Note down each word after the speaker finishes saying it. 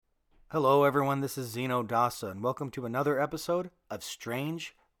Hello, everyone. This is Zeno Dasa, and welcome to another episode of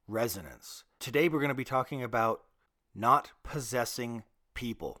Strange Resonance. Today, we're going to be talking about not possessing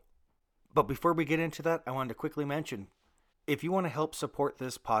people. But before we get into that, I wanted to quickly mention, if you want to help support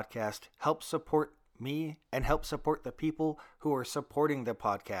this podcast, help support me, and help support the people who are supporting the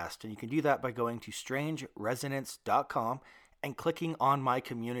podcast. And you can do that by going to strangeresonance.com and clicking on my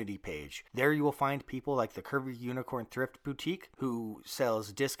community page. There you will find people like the Curvy Unicorn Thrift Boutique, who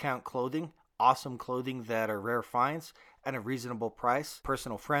sells discount clothing, awesome clothing that are rare finds at a reasonable price.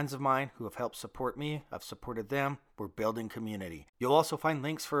 Personal friends of mine who have helped support me, I've supported them. We're building community. You'll also find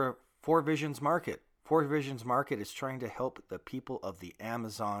links for Four Visions Market. Four Visions Market is trying to help the people of the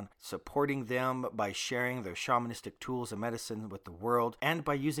Amazon, supporting them by sharing their shamanistic tools and medicine with the world, and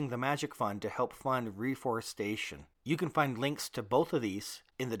by using the Magic Fund to help fund reforestation. You can find links to both of these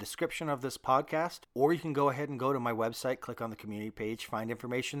in the description of this podcast, or you can go ahead and go to my website, click on the community page, find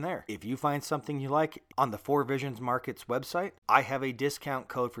information there. If you find something you like on the Four Visions Market's website, I have a discount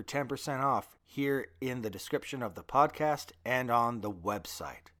code for 10% off here in the description of the podcast and on the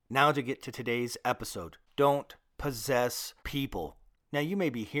website. Now to get to today's episode. Don't possess people. Now you may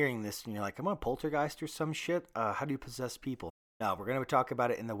be hearing this and you're like, am I a poltergeist or some shit? How do you possess people? Now we're going to talk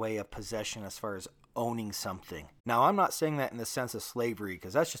about it in the way of possession as far as owning something. Now I'm not saying that in the sense of slavery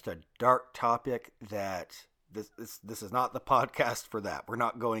because that's just a dark topic that this is not the podcast for that. We're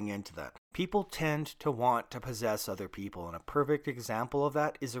not going into that. People tend to want to possess other people, and a perfect example of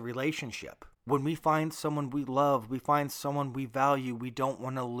that is a relationship. When we find someone we love, we find someone we value, we don't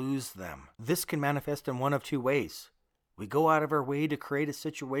want to lose them. This can manifest in one of two ways. We go out of our way to create a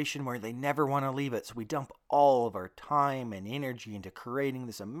situation where they never want to leave it, so we dump all of our time and energy into creating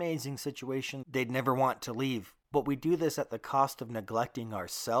this amazing situation they'd never want to leave. But we do this at the cost of neglecting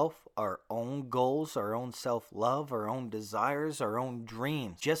ourselves, our own goals, our own self-love, our own desires, our own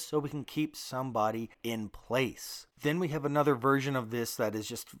dreams, just so we can keep somebody in place. Then we have another version of this that is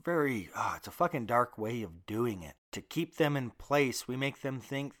just it's a fucking dark way of doing it. To keep them in place, we make them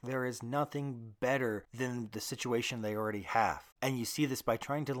think there is nothing better than the situation they already have. And you see this by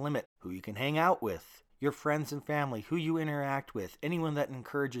trying to limit who you can hang out with, your friends and family, who you interact with, anyone that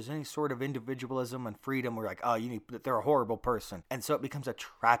encourages any sort of individualism and freedom. We're like, they're a horrible person. And so it becomes a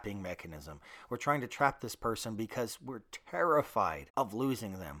trapping mechanism. We're trying to trap this person because we're terrified of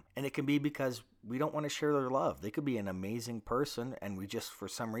losing them. And it can be because we don't want to share their love. They could be an amazing person, and we just, for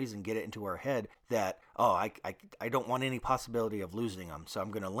some reason, get it into our head that, I don't want any possibility of losing them, so I'm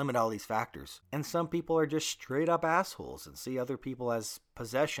going to limit all these factors. And some people are just straight up assholes and see other people as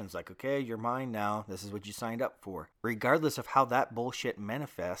possessions, like, okay, you're mine now, this is what you signed up for. Regardless of how that bullshit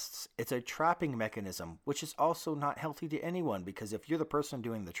manifests, it's a trapping mechanism, which is also not healthy to anyone, because if you're the person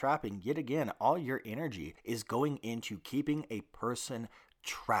doing the trapping, yet again, all your energy is going into keeping a person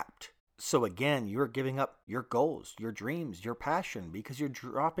trapped. So again, you're giving up your goals, your dreams, your passion, because you're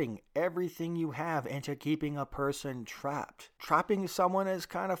dropping everything you have into keeping a person trapped. Trapping someone is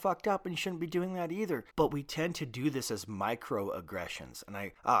kind of fucked up, and you shouldn't be doing that either. But we tend to do this as microaggressions. And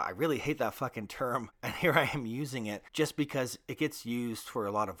I really hate that fucking term. And here I am using it just because it gets used for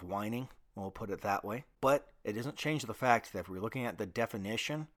a lot of whining. We'll put it that way. But it doesn't change the fact that if we're looking at the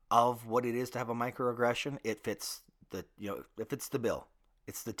definition of what it is to have a microaggression, it fits the bill.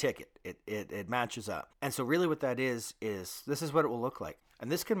 It's the ticket. It matches up. And so really what that is this is what it will look like. And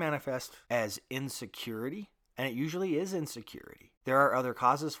this can manifest as insecurity, and it usually is insecurity. There are other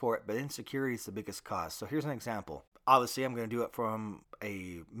causes for it, but insecurity is the biggest cause. So here's an example. Obviously, I'm going to do it from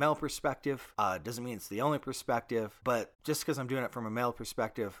a male perspective. Doesn't mean it's the only perspective, but just because I'm doing it from a male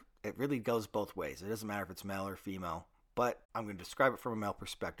perspective, it really goes both ways. It doesn't matter if it's male or female. But I'm going to describe it from a male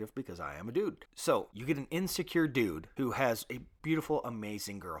perspective because I am a dude. So you get an insecure dude who has a beautiful,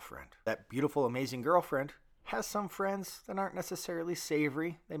 amazing girlfriend. That beautiful, amazing girlfriend has some friends that aren't necessarily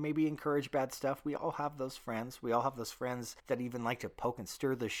savory. They maybe encourage bad stuff. We all have those friends. We all have those friends that even like to poke and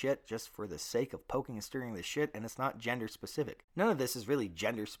stir the shit just for the sake of poking and stirring the shit, and it's not gender specific. None of this is really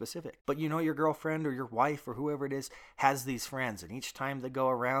gender specific. But you know your girlfriend or your wife or whoever it is has these friends, and each time they go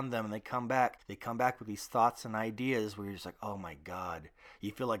around them and they come back with these thoughts and ideas where you're just like, oh my God.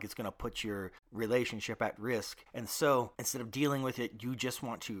 You feel like it's going to put your relationship at risk. And so instead of dealing with it, you just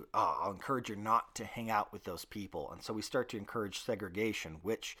want to, I'll encourage you not to hang out with those people. And so we start to encourage segregation,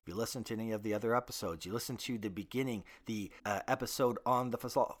 which if you listen to any of the other episodes, you listen to the beginning, the episode on the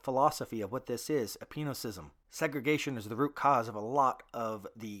philosophy of what this is, epinocism. Segregation is the root cause of a lot of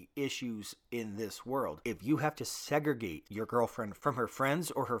the issues in this world. If you have to segregate your girlfriend from her friends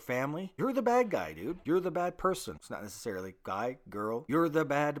or her family, you're the bad guy, dude. You're the bad person. It's not necessarily guy, girl. You're the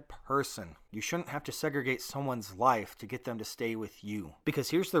bad person. You shouldn't have to segregate someone's life to get them to stay with you.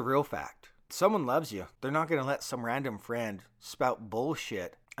 Because here's the real fact. Someone loves you. They're not going to let some random friend spout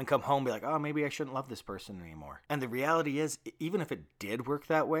bullshit and come home and be like, oh, maybe I shouldn't love this person anymore. And the reality is, even if it did work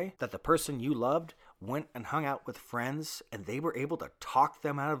that way, that the person you loved went and hung out with friends and they were able to talk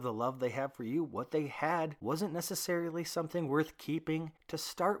them out of the love they have for you, what they had wasn't necessarily something worth keeping to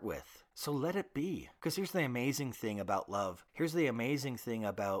start with. So let it be. Because here's the amazing thing about love. Here's the amazing thing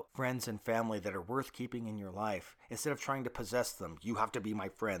about friends and family that are worth keeping in your life. Instead of trying to possess them, you have to be my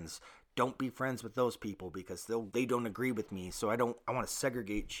friends. Don't be friends with those people because they don't agree with me. So I want to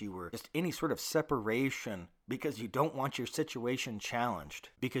segregate you, or just any sort of separation, because you don't want your situation challenged,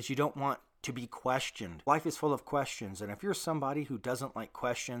 because you don't want to be questioned. Life is full of questions, and if you're somebody who doesn't like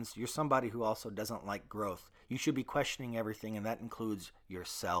questions, you're somebody who also doesn't like growth. You should be questioning everything, and that includes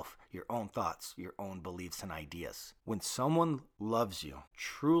yourself, your own thoughts, your own beliefs and ideas. When someone loves you,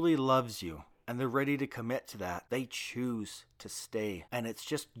 truly loves you, and they're ready to commit to that, they choose to stay. And it's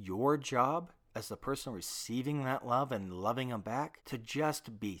just your job as the person receiving that love and loving them back to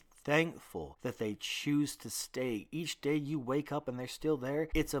just be thankful that they choose to stay. Each day you wake up and they're still there,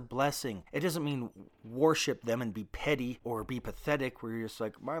 it's a blessing. It doesn't mean worship them and be petty or be pathetic where you're just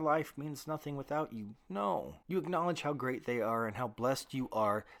like, my life means nothing without you. No. You acknowledge how great they are and how blessed you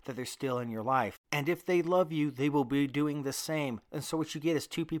are that they're still in your life. And if they love you, they will be doing the same. And so what you get is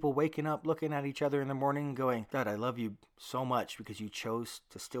two people waking up, looking at each other in the morning and going, God, I love you so much because you chose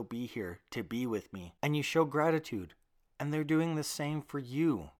to still be here, to be with me. And you show gratitude. And they're doing the same for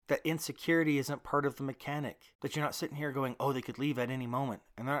you. That insecurity isn't part of the mechanic. That you're not sitting here going, oh, they could leave at any moment.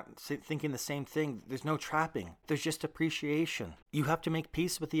 And they're not thinking the same thing. There's no trapping. There's just appreciation. You have to make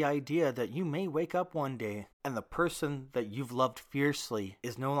peace with the idea that you may wake up one day and the person that you've loved fiercely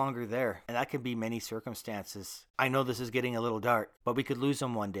is no longer there. And that can be many circumstances. I know this is getting a little dark, but we could lose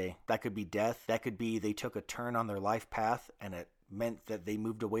them one day. That could be death. That could be they took a turn on their life path and it meant that they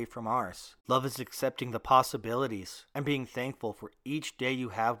moved away from ours. Love is accepting the possibilities and being thankful for each day you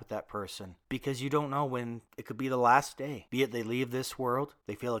have with that person, because you don't know when it could be the last day. Be it they leave this world,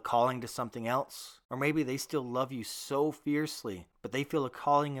 they feel a calling to something else, or maybe they still love you so fiercely, but they feel a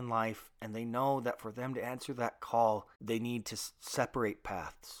calling in life and they know that for them to answer that call, they need to separate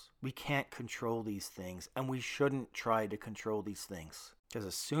paths. We can't control these things, and we shouldn't try to control these things. Because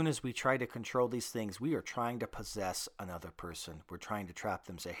as soon as we try to control these things, we are trying to possess another person. We're trying to trap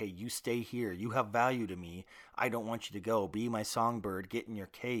them, say, hey, you stay here. You have value to me. I don't want you to go. Be my songbird. Get in your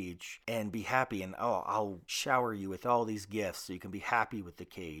cage and be happy. And I'll shower you with all these gifts so you can be happy with the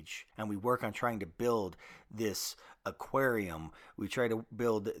cage. And we work on trying to build this aquarium. We try to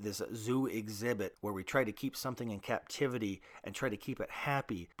build this zoo exhibit where we try to keep something in captivity and try to keep it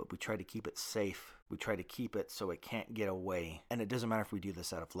happy, but we try to keep it safe. We try to keep it so it can't get away. And it doesn't matter if we do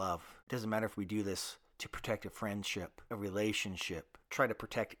this out of love. It doesn't matter if we do this to protect a friendship, a relationship, try to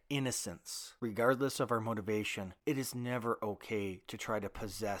protect innocence. Regardless of our motivation, it is never okay to try to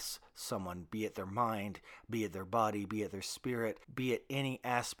possess someone, be it their mind, be it their body, be it their spirit, be it any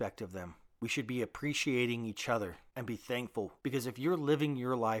aspect of them. We should be appreciating each other and be thankful, because if you're living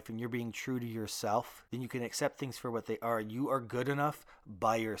your life and you're being true to yourself, then you can accept things for what they are. You are good enough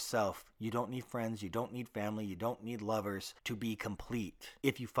by yourself. You don't need friends, you don't need family, you don't need lovers to be complete.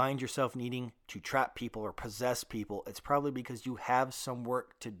 If you find yourself needing to trap people or possess people, it's probably because you have some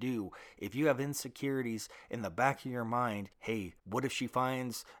work to do. If you have insecurities in the back of your mind, hey, what if she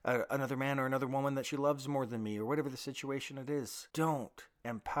finds another man or another woman that she loves more than me, or whatever the situation it is? Don't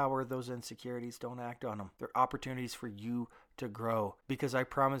empower those insecurities. Don't act on them. They're opportunities for you to grow, because I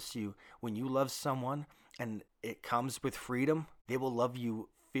promise you, when you love someone and it comes with freedom, they will love you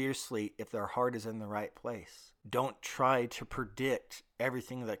fiercely if their heart is in the right place. Don't try to predict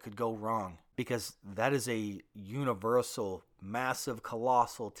everything that could go wrong, because that is a universal, massive,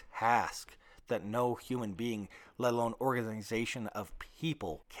 colossal task that no human being, let alone organization of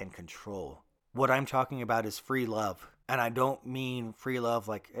people, can control. What I'm talking about is free love. And I don't mean free love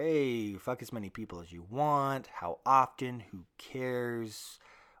like, hey, fuck as many people as you want, how often, who cares,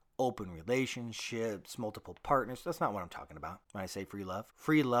 open relationships, multiple partners. That's not what I'm talking about when I say free love.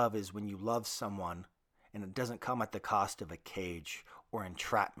 Free love is when you love someone and it doesn't come at the cost of a cage or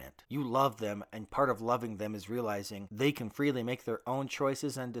entrapment. You love them, and part of loving them is realizing they can freely make their own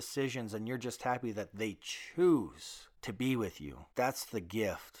choices and decisions, and you're just happy that they choose to be with you. That's the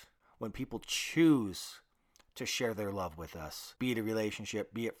gift. When people choose to share their love with us, be it a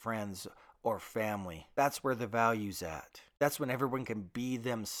relationship, be it friends, or family. That's where the value's at. That's when everyone can be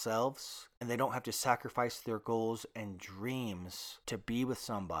themselves and they don't have to sacrifice their goals and dreams to be with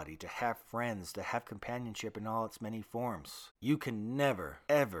somebody, to have friends, to have companionship in all its many forms. You can never,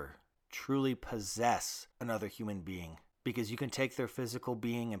 ever truly possess another human being, because you can take their physical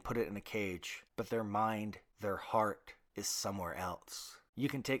being and put it in a cage, but their mind, their heart is somewhere else. You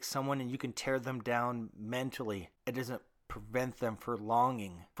can take someone and you can tear them down mentally. It doesn't prevent them from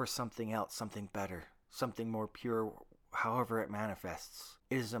longing for something else, something better, something more pure, however it manifests.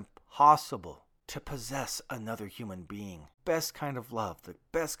 It is impossible to possess another human being. Best kind of love, the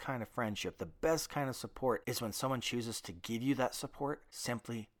best kind of friendship, the best kind of support is when someone chooses to give you that support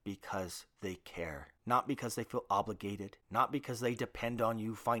simply because they care. Not because they feel obligated, not because they depend on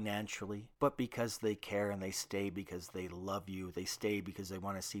you financially, but because they care, and they stay because they love you. They stay because they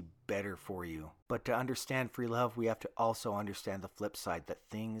want to see better for you. But to understand free love, we have to also understand the flip side, that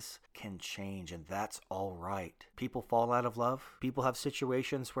things can change, and that's all right. People fall out of love. People have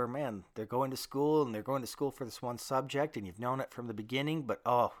situations where, man, they're going to school and they're going to school for this one subject, and you've known it from the beginning, but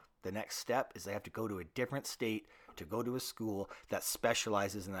the next step is they have to go to a different state to go to a school that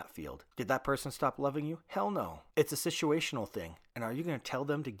specializes in that field. Did that person stop loving you? Hell no. It's a situational thing. And are you going to tell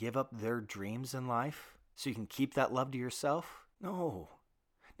them to give up their dreams in life so you can keep that love to yourself? No.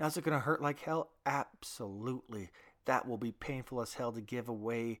 Now, is it going to hurt like hell? Absolutely. That will be painful as hell to give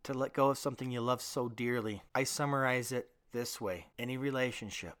away, to let go of something you love so dearly. I summarize it this way. Any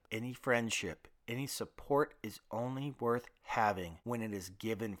relationship, any friendship, any support is only worth having when it is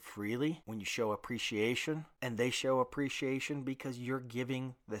given freely, when you show appreciation, and they show appreciation because you're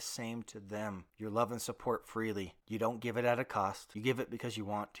giving the same to them. Your love and support freely. You don't give it at a cost. You give it because you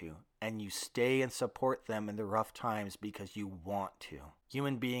want to, and you stay and support them in the rough times because you want to.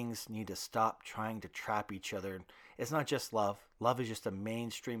 Human beings need to stop trying to trap each other. It's not just love. Love is just a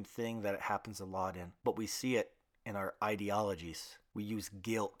mainstream thing that it happens a lot in, but we see it in our ideologies. We use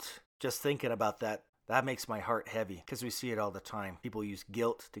guilt. Just thinking about that makes my heart heavy, because we see it all the time. People use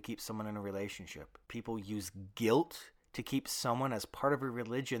guilt to keep someone in a relationship. People use guilt to keep someone as part of a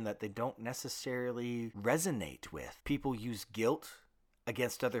religion that they don't necessarily resonate with. People use guilt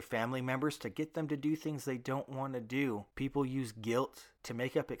against other family members to get them to do things they don't want to do. People use guilt to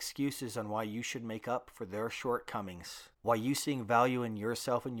make up excuses on why you should make up for their shortcomings. Why you seeing value in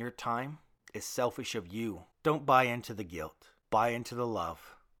yourself and your time is selfish of you. Don't buy into the guilt. Buy into the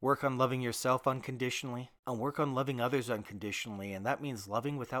love. Work on loving yourself unconditionally, and work on loving others unconditionally, and that means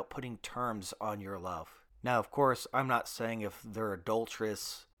loving without putting terms on your love. Now, of course, I'm not saying if they're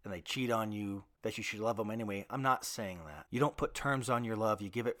adulterous and they cheat on you that you should love them anyway. I'm not saying that. You don't put terms on your love, you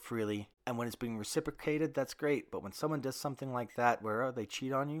give it freely, and when it's being reciprocated, that's great. But when someone does something like that where they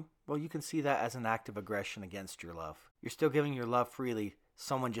cheat on you, well, you can see that as an act of aggression against your love. You're still giving your love freely.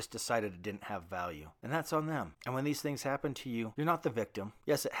 Someone just decided it didn't have value, and that's on them. And when these things happen to you, you're not the victim.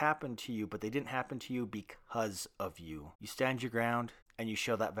 Yes, it happened to you, but they didn't happen to you because of you. You stand your ground, and you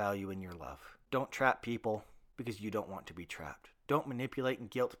show that value in your love. Don't trap people because you don't want to be trapped. Don't manipulate and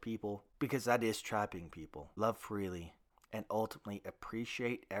guilt people, because that is trapping people. Love freely, and ultimately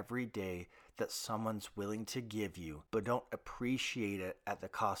appreciate every day that someone's willing to give you, but don't appreciate it at the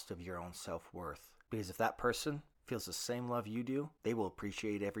cost of your own self-worth. Because if that person feels the same love you do, they will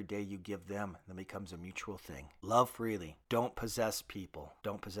appreciate every day you give them, and it becomes a mutual thing. Love freely. Don't possess people.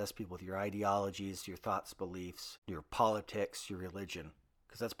 Don't possess people with your ideologies, your thoughts, beliefs, your politics, your religion,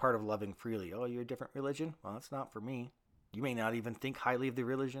 because that's part of loving freely. Oh, you're a different religion? Well, that's not for me. You may not even think highly of the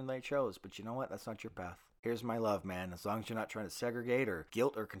religion they chose, but you know what? That's not your path. Here's my love, man. As long as you're not trying to segregate or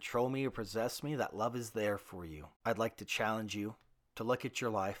guilt or control me or possess me, that love is there for you. I'd like to challenge you to look at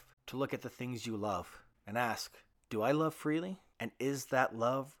your life, to look at the things you love, and ask, do I love freely? And is that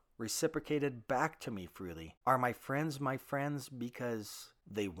love reciprocated back to me freely? Are my friends because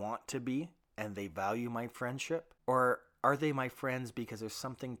they want to be and they value my friendship? Or are they my friends because there's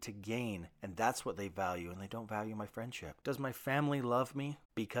something to gain and that's what they value and they don't value my friendship? Does my family love me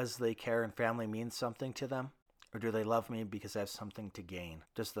because they care and family means something to them? Or do they love me because I have something to gain?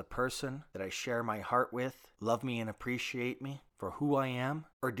 Does the person that I share my heart with love me and appreciate me for who I am?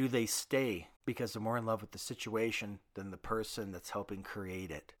 Or do they stay because they're more in love with the situation than the person that's helping create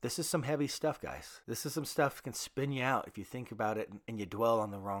it? This is some heavy stuff, guys. This is some stuff that can spin you out if you think about it and you dwell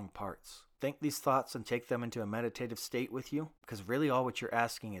on the wrong parts. Think these thoughts and take them into a meditative state with you, because really all what you're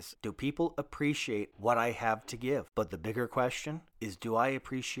asking is, do people appreciate what I have to give? But the bigger question is, do I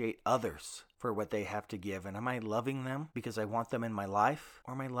appreciate others for what they have to give? And am I loving them because I want them in my life?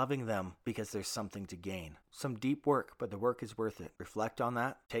 Or am I loving them because there's something to gain? Some deep work, but the work is worth it. Reflect on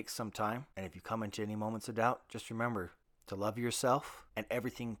that. Take some time. And if you come into any moments of doubt, just remember, to love yourself, and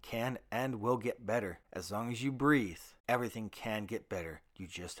everything can and will get better. As long as you breathe, everything can get better. You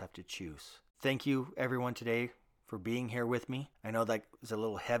just have to choose. Thank you, everyone, today for being here with me. I know that is a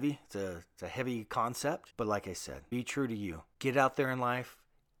little heavy. It's a heavy concept, but like I said, be true to you. Get out there in life,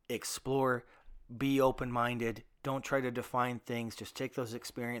 explore, be open-minded. Don't try to define things. Just take those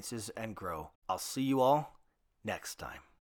experiences and grow. I'll see you all next time.